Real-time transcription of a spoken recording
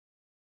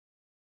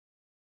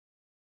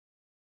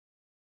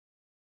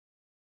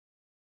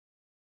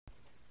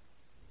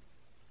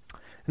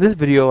In this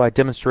video, I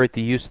demonstrate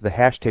the use of the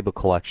hash table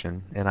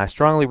collection, and I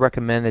strongly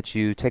recommend that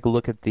you take a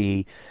look at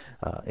the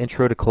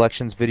Intro to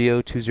Collections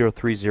video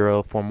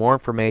 2030 for more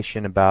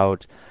information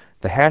about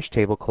the hash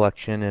table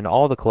collection and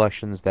all the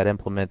collections that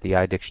implement the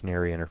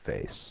iDictionary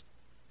interface.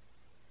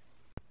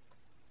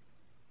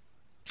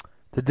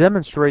 To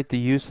demonstrate the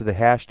use of the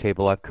hash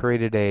table, I've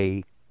created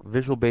a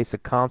Visual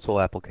Basic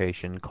Console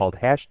application called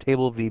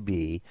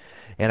HashTableVB,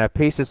 and I've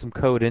pasted some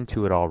code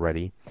into it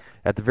already.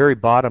 At the very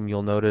bottom,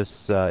 you'll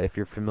notice, if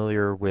you're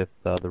familiar with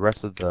the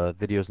rest of the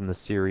videos in this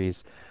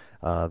series,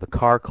 the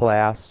car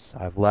class.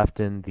 I've left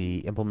in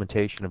the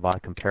implementation of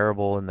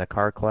iComparable in the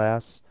car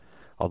class,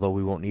 although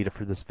we won't need it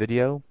for this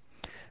video.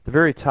 At the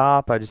very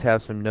top, I just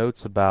have some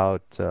notes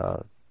about,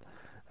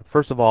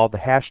 first of all, the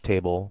hash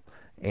table.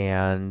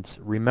 And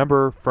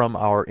remember from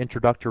our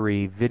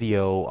introductory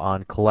video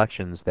on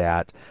collections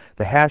that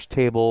the hash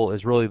table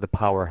is really the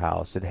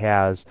powerhouse. It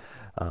has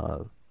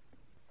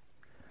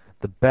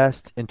the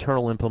best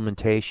internal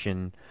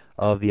implementation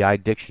of the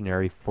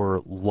iDictionary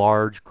for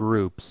large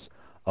groups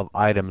of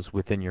items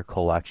within your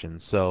collection.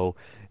 So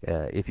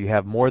if you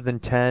have more than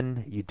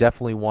 10, you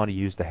definitely want to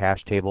use the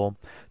hash table.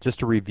 Just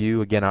to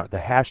review again, the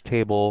hash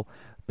table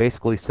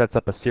basically sets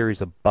up a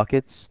series of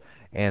buckets,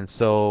 and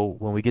so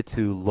when we get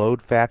to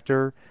load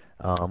factor,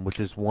 which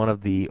is one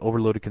of the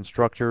overloaded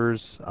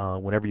constructors,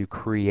 whenever you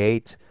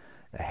create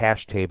a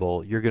hash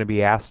table, you're going to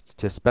be asked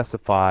to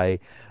specify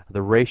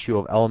the ratio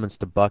of elements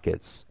to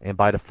buckets, and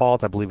by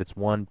default I believe it's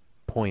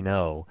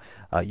 1.0.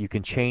 You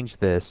can change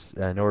this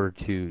in order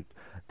to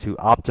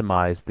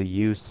optimize the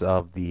use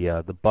of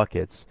the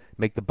buckets,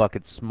 make the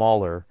buckets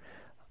smaller.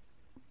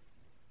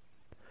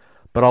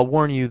 But I'll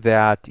warn you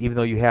that even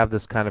though you have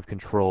this kind of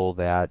control,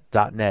 that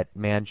 .NET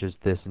manages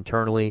this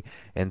internally,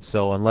 and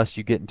so unless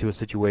you get into a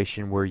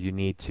situation where you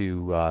need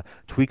to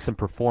tweak some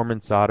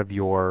performance out of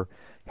your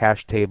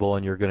hash table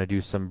and you're going to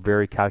do some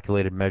very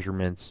calculated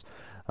measurements,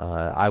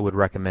 I would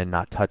recommend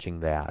not touching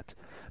that.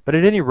 But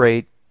at any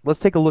rate, let's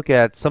take a look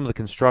at some of the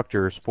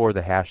constructors for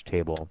the hash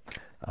table.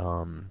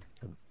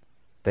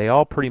 They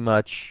all pretty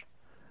much,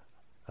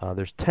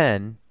 there's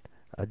 10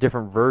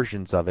 different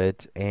versions of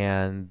it,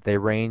 and they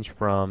range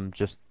from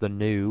just the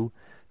new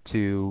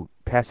to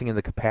passing in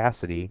the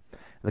capacity.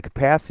 And the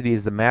capacity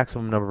is the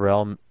maximum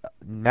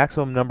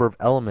number of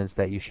elements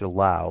that you should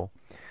allow.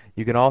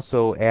 You can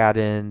also add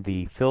in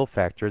the fill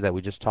factor that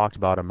we just talked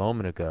about a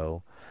moment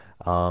ago.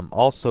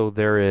 Also,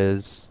 there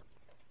is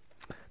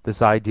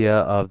this idea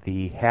of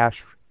the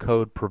hash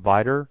code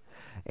provider,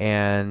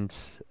 and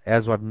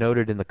as I've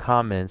noted in the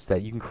comments,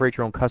 that you can create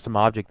your own custom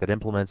object that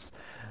implements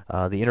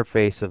the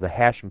interface of the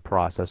hashing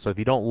process. So if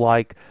you don't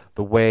like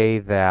the way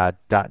that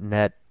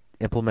 .NET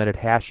implemented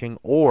hashing,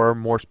 or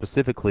more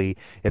specifically,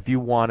 if you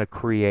want to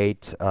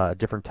create a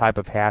different type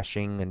of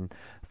hashing and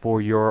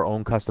for your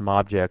own custom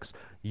objects,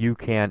 you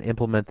can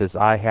implement this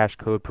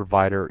iHashCode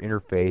provider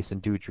interface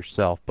and do it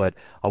yourself. But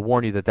I'll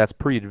warn you that that's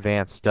pretty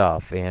advanced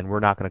stuff, and we're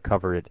not going to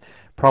cover it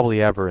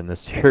probably ever in this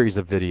series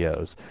of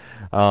videos.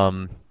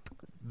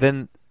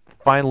 Then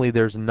finally,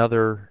 there's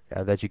another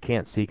that you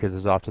can't see because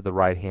it's off to the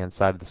right-hand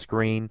side of the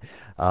screen,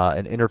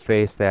 an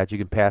interface that you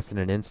can pass in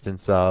an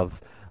instance of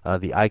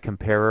the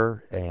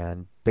iComparer,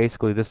 and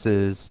basically this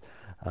is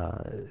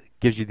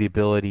gives you the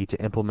ability to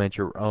implement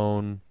your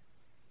own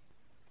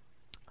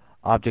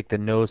object that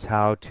knows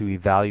how to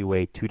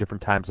evaluate two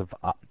different types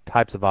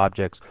of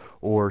objects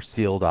or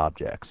sealed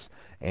objects,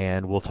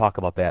 and we'll talk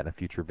about that in a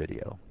future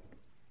video.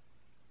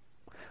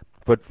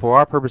 But for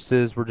our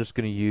purposes, we're just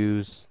going to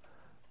use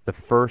the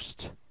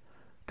first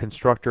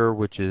constructor,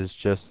 which is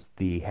just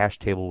the hash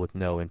table with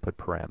no input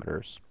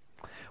parameters.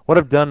 What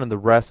I've done in the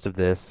rest of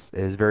this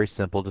is very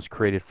simple. Just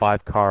created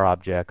 5 car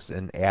objects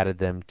and added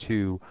them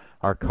to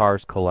our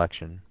cars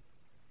collection.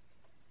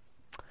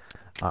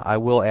 I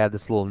will add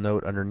this little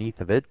note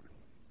underneath of it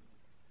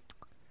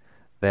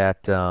that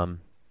let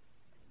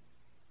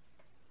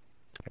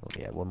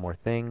me add one more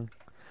thing,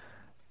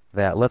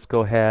 that let's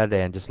go ahead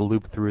and just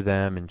loop through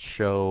them and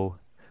show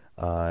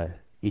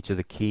each of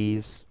the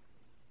keys.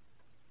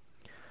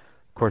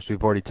 Of course,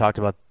 we've already talked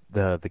about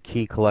the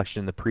key collection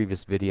in the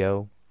previous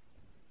video.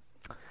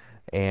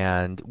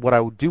 And what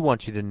I do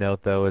want you to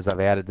note, though, is I've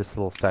added this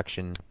little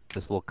section,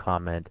 this little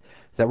comment,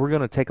 is that we're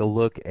going to take a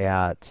look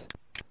at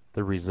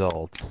the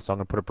results. So I'm going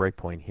to put a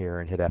breakpoint here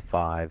and hit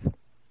F5.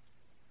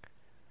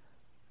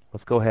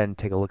 Let's go ahead and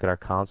take a look at our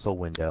console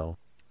window.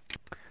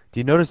 Do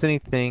you notice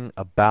anything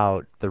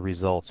about the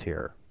results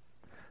here?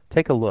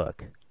 Take a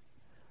look.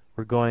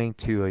 We're going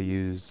to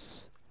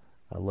use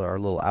our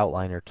little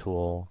outliner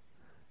tool,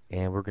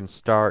 and we're going to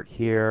start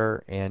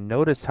here, and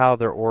notice how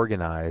they're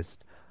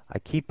organized. I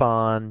keep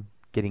on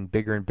getting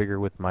bigger and bigger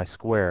with my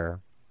square,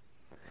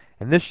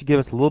 and this should give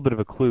us a little bit of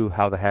a clue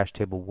how the hash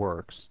table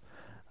works.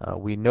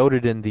 We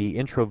noted in the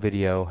intro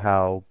video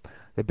how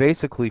they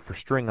basically, for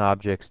string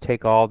objects,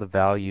 take all the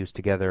values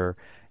together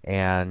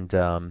and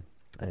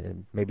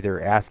maybe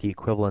they're ASCII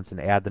equivalents and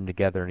add them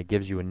together, and it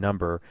gives you a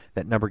number.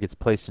 That number gets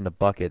placed in a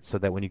bucket so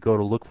that when you go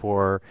to look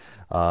for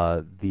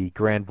the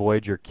Grand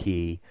Voyager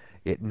key,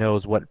 it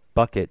knows what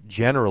bucket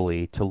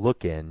generally to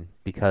look in,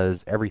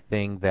 because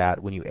everything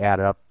that when you add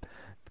up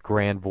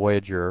Grand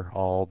Voyager,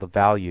 all the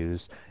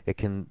values, it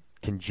can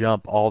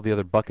jump all the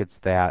other buckets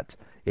that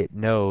it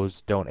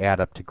knows don't add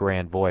up to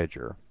Grand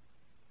Voyager.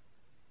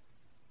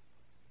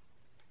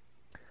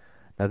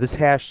 Now this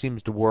hash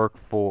seems to work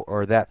for,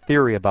 or that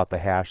theory about the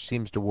hash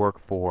seems to work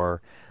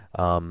for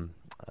um,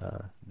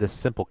 this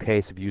simple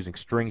case of using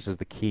strings as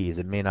the keys.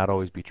 It may not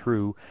always be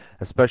true,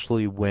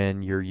 especially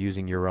when you're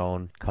using your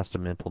own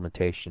custom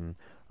implementation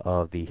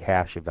of the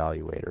hash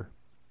evaluator.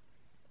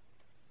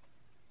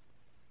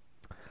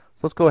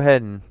 So let's go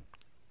ahead and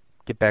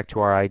get back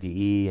to our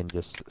IDE and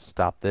just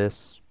stop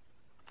this.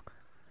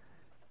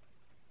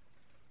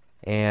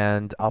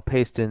 And I'll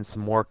paste in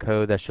some more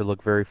code that should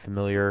look very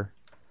familiar.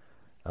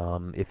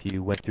 If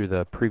you went through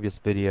the previous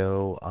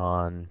video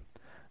on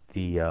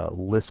the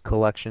list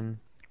collection,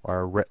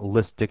 or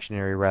list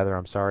dictionary rather,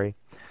 I'm sorry.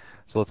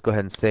 So let's go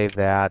ahead and save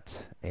that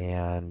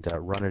and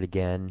run it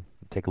again.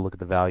 Take a look at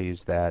the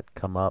values that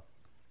come up.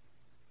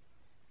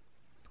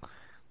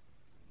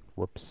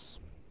 Whoops.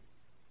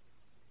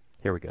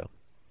 Here we go.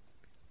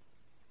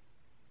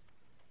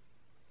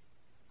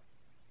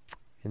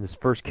 In this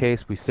first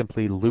case, we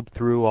simply loop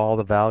through all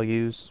the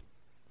values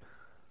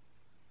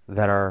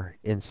that are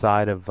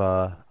inside of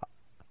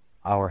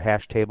our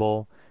hash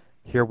table.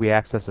 Here we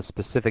access a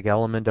specific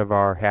element of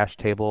our hash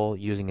table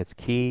using its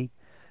key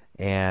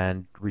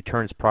and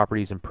return its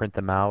properties and print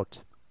them out.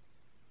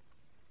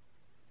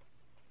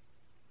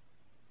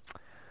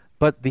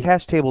 But the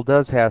hash table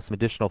does have some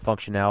additional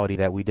functionality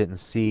that we didn't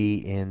see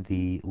in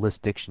the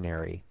list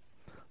dictionary.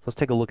 So let's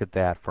take a look at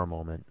that for a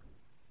moment.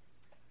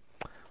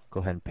 Go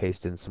ahead and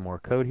paste in some more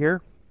code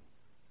here.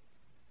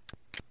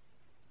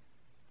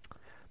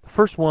 The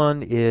first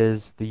one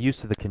is the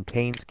use of the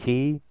contains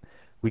key.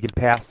 We can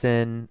pass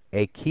in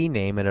a key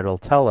name and it'll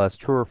tell us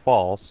true or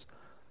false.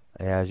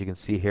 As you can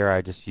see here,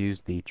 I just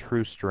used the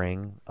true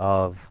string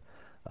of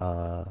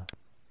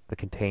the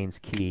contains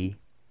key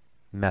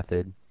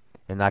method,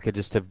 and I could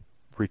just have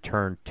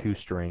returned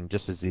toString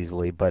just as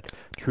easily, but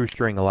true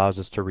string allows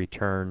us to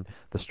return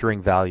the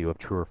string value of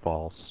true or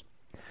false.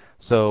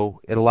 So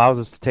it allows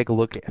us to take a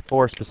look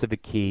for a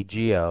specific key,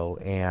 geo,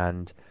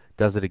 and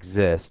does it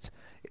exist.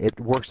 It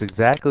works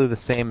exactly the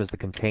same as the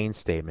contain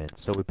statement,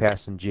 so we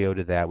pass in geo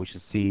to that. We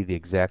should see the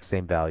exact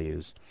same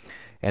values.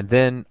 And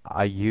then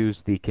I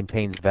use the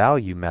contains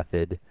value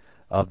method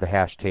of the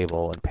hash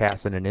table and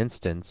pass in an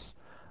instance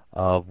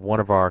of one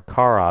of our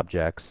car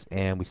objects,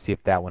 and we see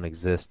if that one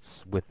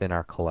exists within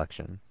our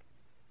collection.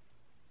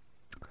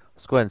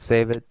 Let's go ahead and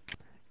save it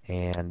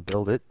and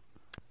build it.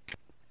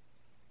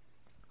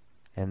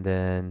 And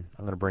then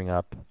I'm going to bring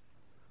up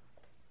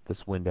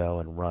this window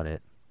and run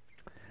it.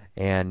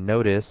 And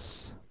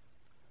notice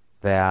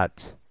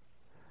that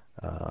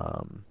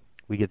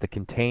we get the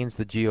contains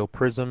the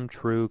geoprism,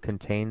 true,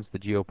 contains the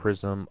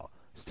geoprism,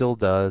 still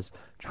does,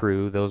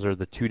 true. Those are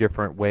the two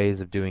different ways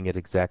of doing it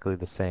exactly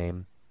the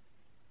same.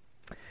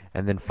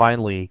 And then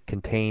finally,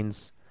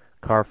 contains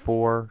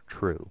car4,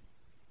 true.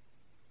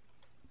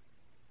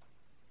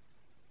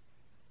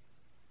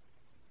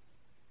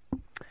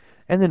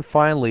 And then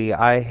finally,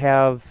 I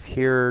have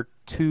here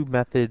two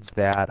methods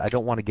that I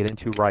don't want to get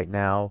into right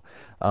now,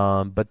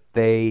 but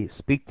they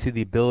speak to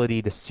the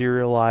ability to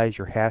serialize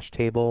your hash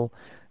table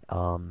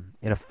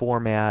in a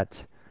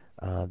format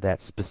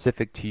that's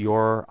specific to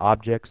your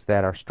objects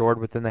that are stored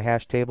within the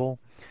hash table,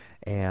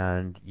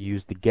 and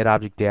use the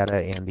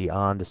getObjectData and the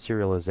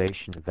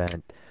onToSerialization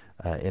event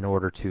in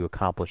order to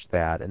accomplish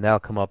that. And that'll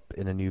come up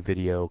in a new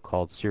video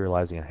called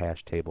Serializing a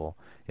Hash Table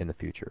in the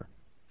future.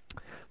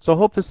 So I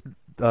hope this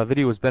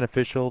video was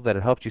beneficial, that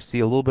it helped you see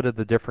a little bit of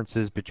the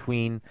differences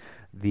between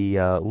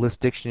the list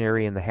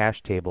dictionary and the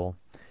hash table,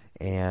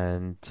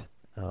 and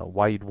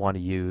why you'd want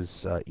to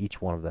use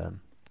each one of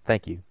them.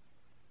 Thank you.